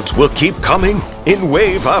demonic hordes will keep coming in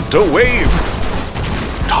wave after wave.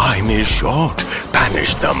 Time is short.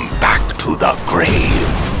 Banish them back to the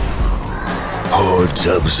grave. Hordes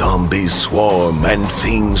of zombies swarm and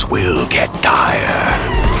things will get dire.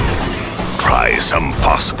 Try some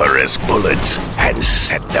phosphorus bullets and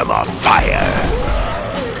set them afire.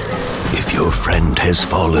 If your friend has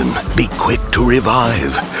fallen, be quick to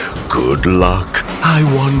revive. Good luck. I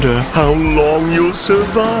wonder how long you'll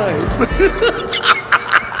survive.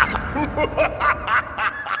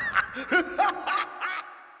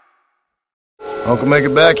 Uncle make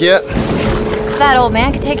it back yet? That old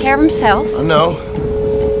man can take care of himself. I know.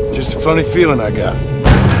 Just a funny feeling I got.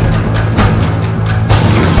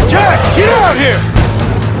 Jack, get out here!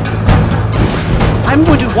 I'm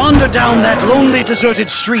going to wander down that lonely, deserted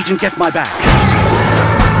street and get my back.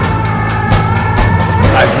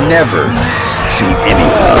 I've never seen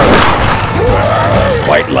anything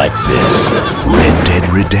quite like this. Red Dead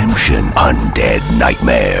Redemption Undead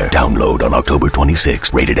Nightmare. Download on October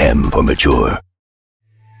 26th. Rated M for mature.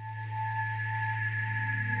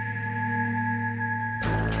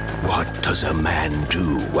 What does a man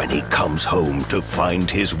do when he comes home to find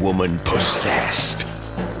his woman possessed?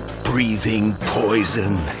 Breathing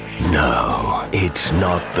poison? No, it's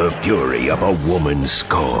not the fury of a woman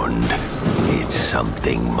scorned. It's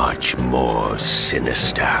something much more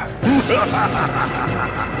sinister.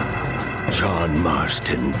 John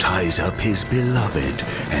Marston ties up his beloved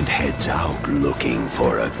and heads out looking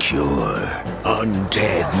for a cure.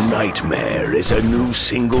 Undead Nightmare is a new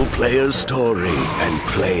single-player story, and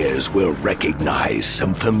players will recognize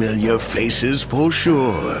some familiar faces for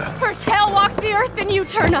sure. First hell walks the earth, then you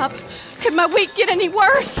turn up. Could my week get any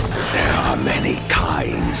worse? There are many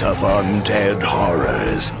kinds of undead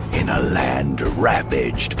horrors in a land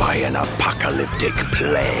ravaged by an apocalyptic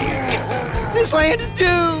plague. This land is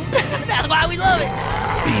doomed. That's why we love it.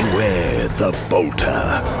 Beware the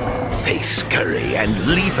bolter. They scurry and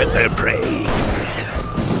leap at their prey.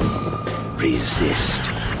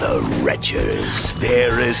 Resist the wretches.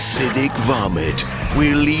 Their acidic vomit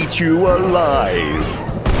will eat you alive.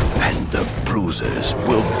 And the bruisers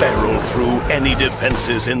will barrel through any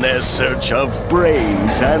defenses in their search of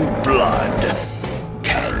brains and blood.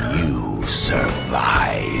 Can you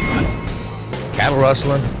survive? Cattle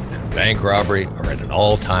rustling and bank robbery are at an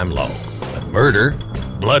all-time low. But murder,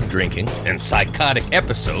 blood drinking, and psychotic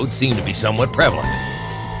episodes seem to be somewhat prevalent.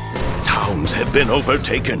 Towns have been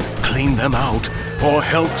overtaken. Clean them out, or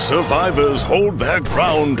help survivors hold their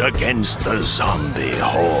ground against the zombie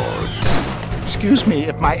hordes. Excuse me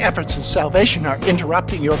if my efforts in salvation are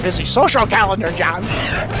interrupting your busy social calendar, John.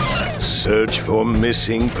 Search for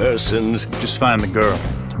missing persons. Just find the girl.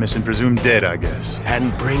 Missing presumed dead, I guess.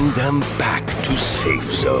 And bring them back to safe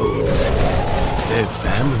zones. Their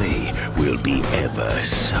family will be ever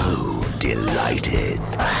so delighted.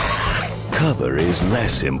 Cover is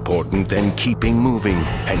less important than keeping moving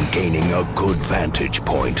and gaining a good vantage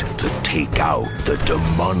point to take out the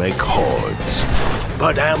demonic hordes.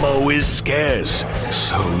 But ammo is scarce,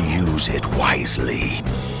 so use it wisely.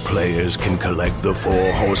 Players can collect the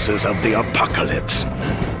 4 horses of the apocalypse.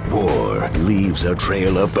 War leaves a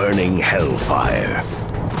trail of burning hellfire.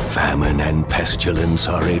 Famine and pestilence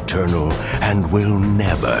are eternal and will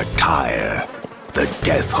never tire. The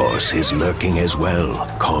Death Horse is lurking as well,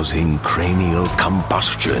 causing cranial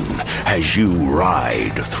combustion as you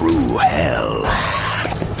ride through hell.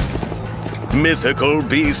 Mythical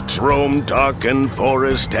beasts roam darkened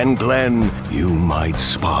forest and glen. You might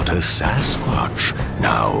spot a Sasquatch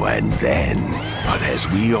now and then. But as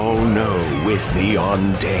we all know with the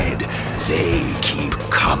undead, they keep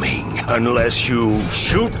coming unless you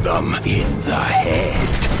shoot them in the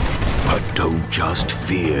head. But don't just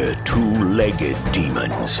fear 2-legged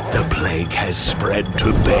demons. The plague has spread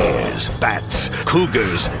to bears, bats,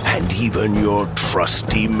 cougars, and even your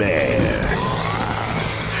trusty mare.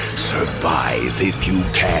 Survive if you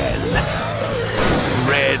can.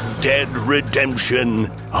 Red Dead Redemption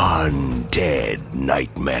Undead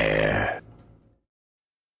Nightmare.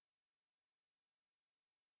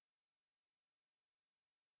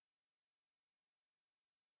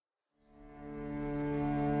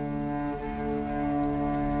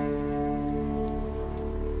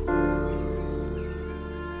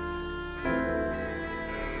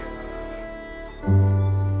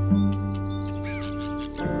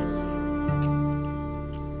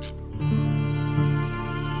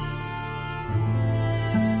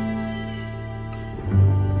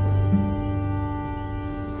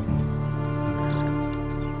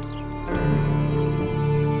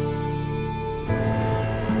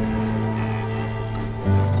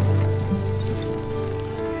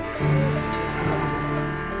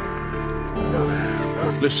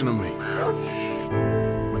 Listen to me.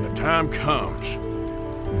 When the time comes,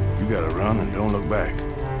 you gotta run and don't look back.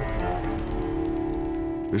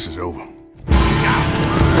 This is over.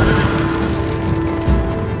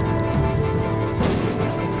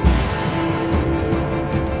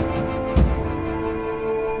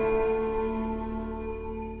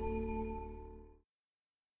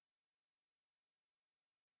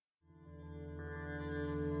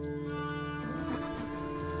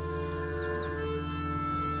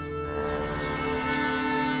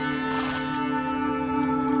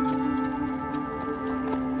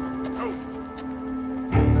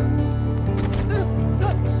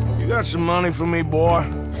 Got some money for me, boy?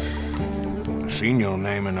 I seen your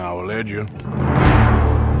name in our ledger.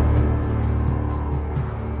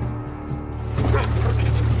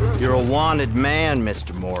 You're a wanted man,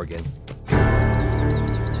 Mr. Morgan.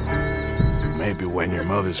 Maybe when your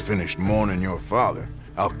mother's finished mourning your father,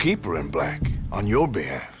 I'll keep her in black on your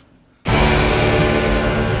behalf.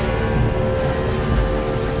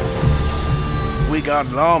 We got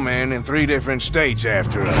lawmen in 3 different states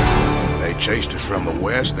after us. They chased us from the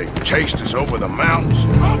west, they chased us over the mountains.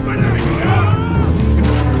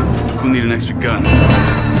 We'll need an extra gun.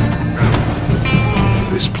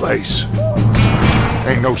 This place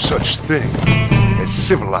ain't no such thing as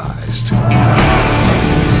civilized.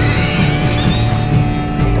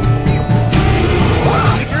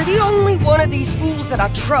 You're the only one of these fools that I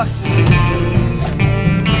trust.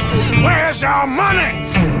 Where's our money?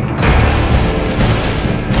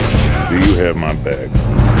 Do you have my bag?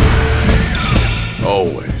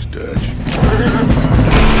 Always, Dutch.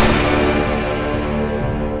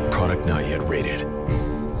 Product not yet rated.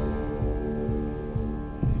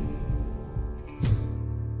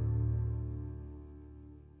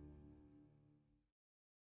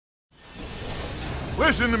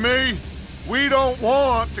 Listen to me. We don't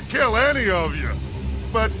want to kill any of you.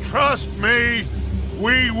 But trust me,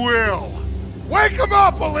 we will. Wake them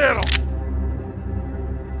up a little!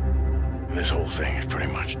 This whole thing is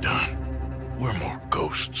pretty much done. We're more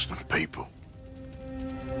ghosts than people.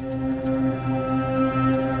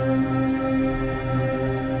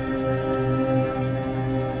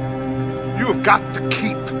 You have got to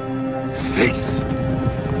keep faith.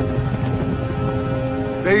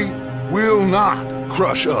 They will not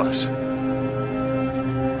crush us.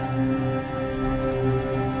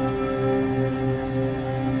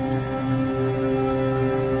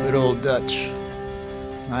 Good old Dutch.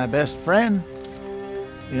 My best friend.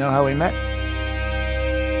 You know how we met?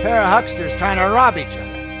 Pair of hucksters trying to rob each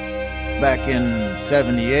other. Back in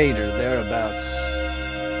 78 or thereabouts.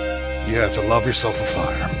 You have to love yourself a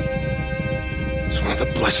fire. It's one of the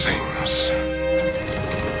blessings.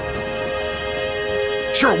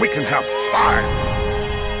 Sure, we can have fire.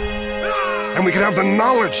 And we can have the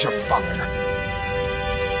knowledge of fire.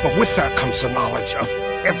 But with that comes the knowledge of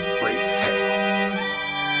everything.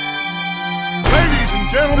 Ladies and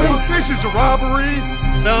gentlemen, this is a robbery.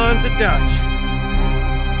 Sons of Dutch.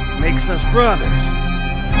 Makes us brothers.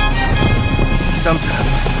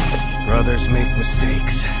 Sometimes, brothers make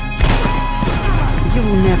mistakes.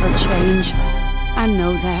 You'll never change. I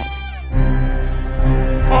know that.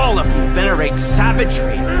 All of you venerate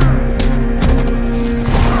savagery.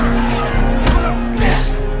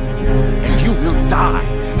 And you will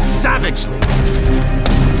die savagely.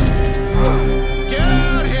 Get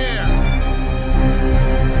out here!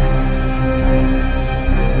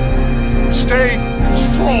 Stay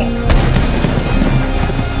strong.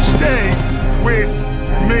 Stay with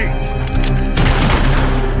me.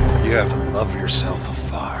 You have to love yourself a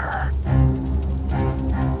fire.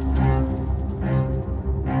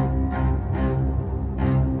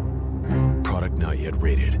 Product not yet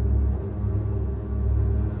rated.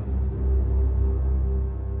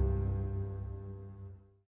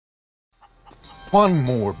 One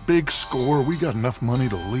more big score, we got enough money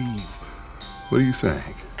to leave. What do you think?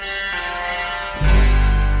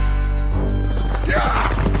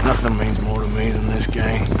 Nothing means more to me than this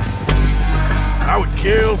game. I would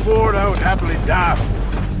kill for it, I would happily die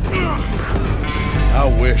for it. I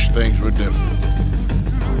wish things were different.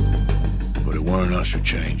 But it weren't us who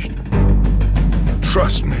changed.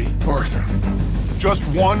 Trust me, Arthur. Just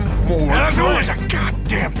one more. There's always a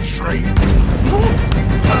goddamn tree.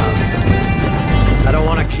 I don't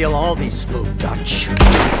want to kill all these folk, Dutch.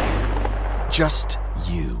 Just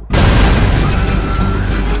you.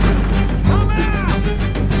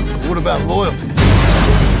 What about loyalty?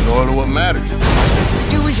 Loyal to what matters.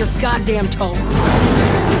 Do as you're goddamn told.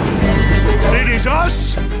 It is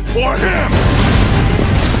us or him!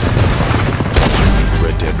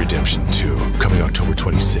 Red Dead Redemption 2, coming October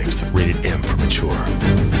 26th, rated M for mature.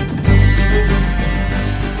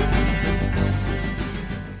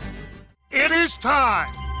 It is time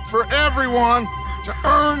for everyone to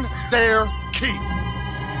earn their keep.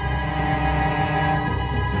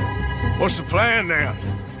 What's the plan then?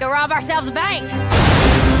 Let's go rob ourselves a bank.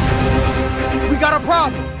 We got a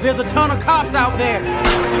problem. There's a ton of cops out there.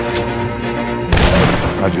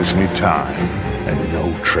 I just need time and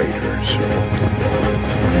no traitors.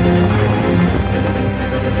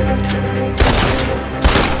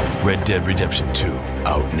 Red Dead Redemption 2,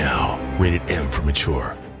 out now, rated M for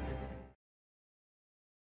mature.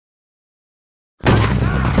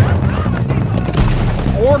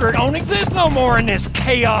 Order don't exist no more in this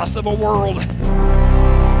chaos of a world. I've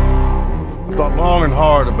thought long and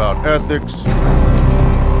hard about ethics.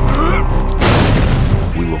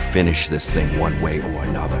 We will finish this thing one way or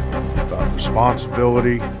another. About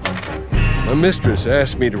responsibility. My mistress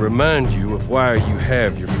asked me to remind you of why you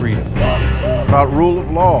have your freedom. About rule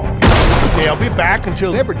of law. They'll be back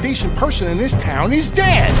until every decent person in this town is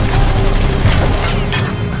dead.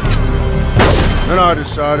 Then I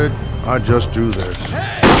decided I'd just do this.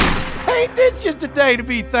 Ain't this just a day to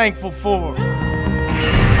be thankful for?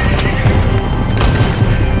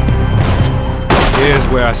 Here's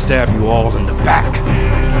where I stab you all in the back.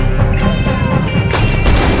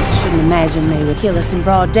 Shouldn't imagine they would kill us in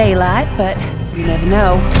broad daylight, but you never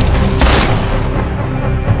know.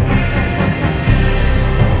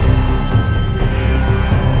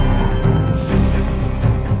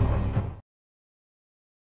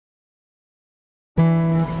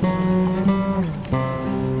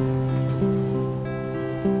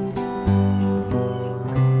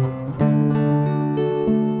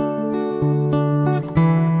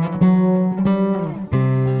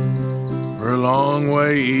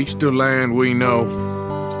 Each to land we know,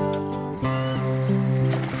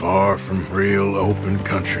 far from real open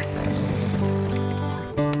country.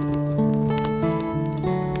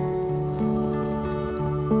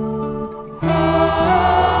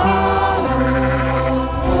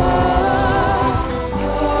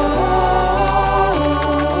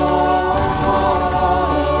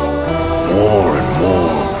 More and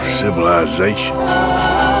more civilization.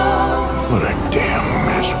 What a damn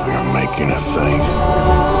mess we're making of things.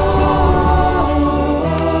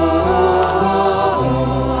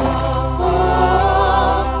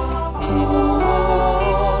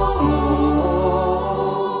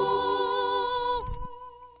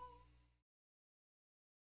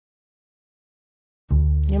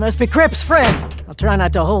 You must be Crip's friend. I'll try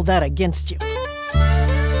not to hold that against you.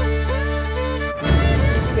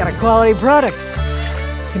 You got a quality product.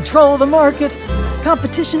 Control the market.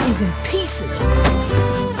 Competition is in pieces.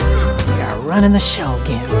 We are running the show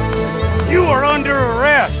again. You are under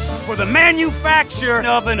arrest for the manufacture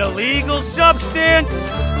of an illegal substance.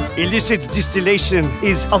 Illicit distillation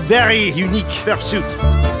is a very unique pursuit.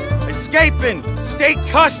 Escaping state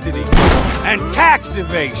custody and tax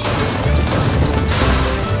evasion.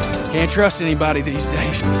 Can't trust anybody these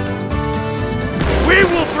days. We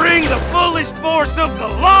will bring the fullest force of the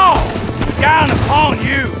law down upon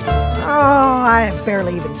you. Oh, I have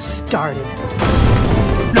barely even started.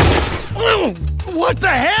 What the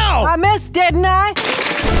hell? I missed, didn't I?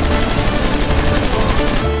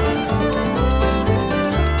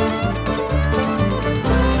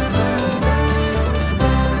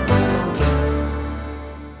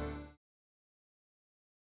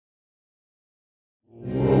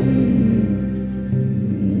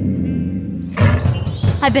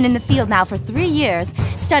 I've been in the field now for 3 years,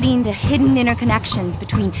 studying the hidden interconnections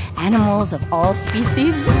between animals of all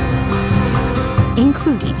species,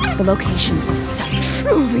 including the locations of some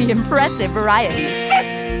truly impressive varieties.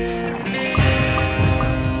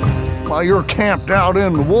 While you're camped out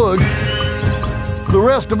in the woods, the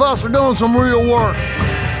rest of us are doing some real work.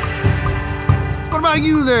 What about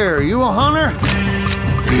you there? You a hunter?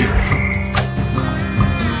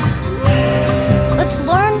 Let's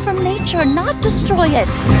learn from nature, not destroy it.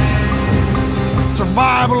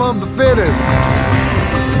 Survival of the fittest.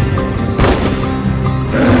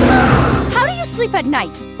 How do you sleep at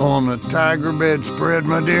night? On the tiger bedspread,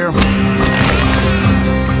 my dear.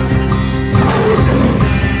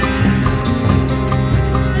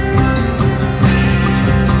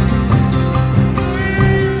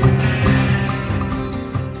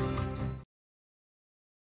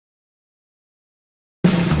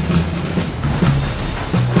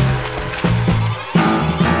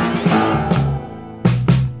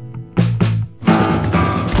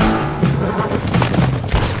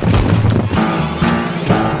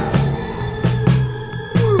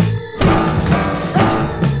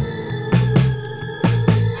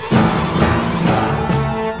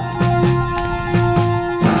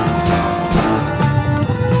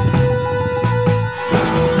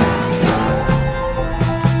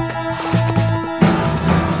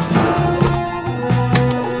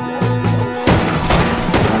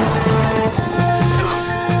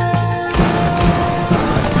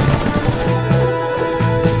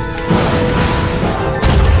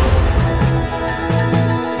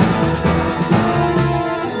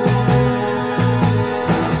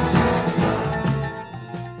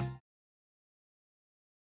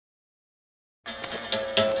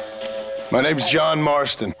 My name's John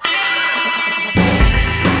Marston.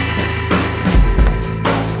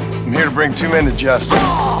 I'm here to bring two men to justice.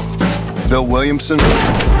 Bill Williamson,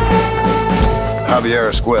 Javier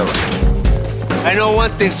Escuela. I know one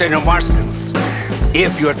thing, Senor Marston.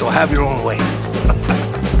 If you are to have your own way,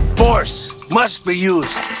 force must be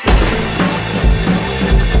used.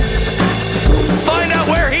 Find out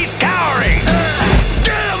where he's cowering!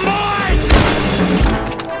 Get him, boys!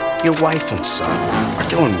 Your wife and son are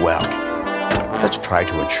doing well. Let's try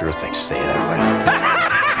to ensure things stay that way.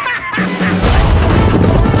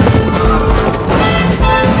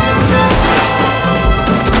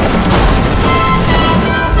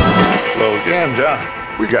 Well, again, John,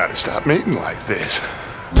 we gotta stop meeting like this.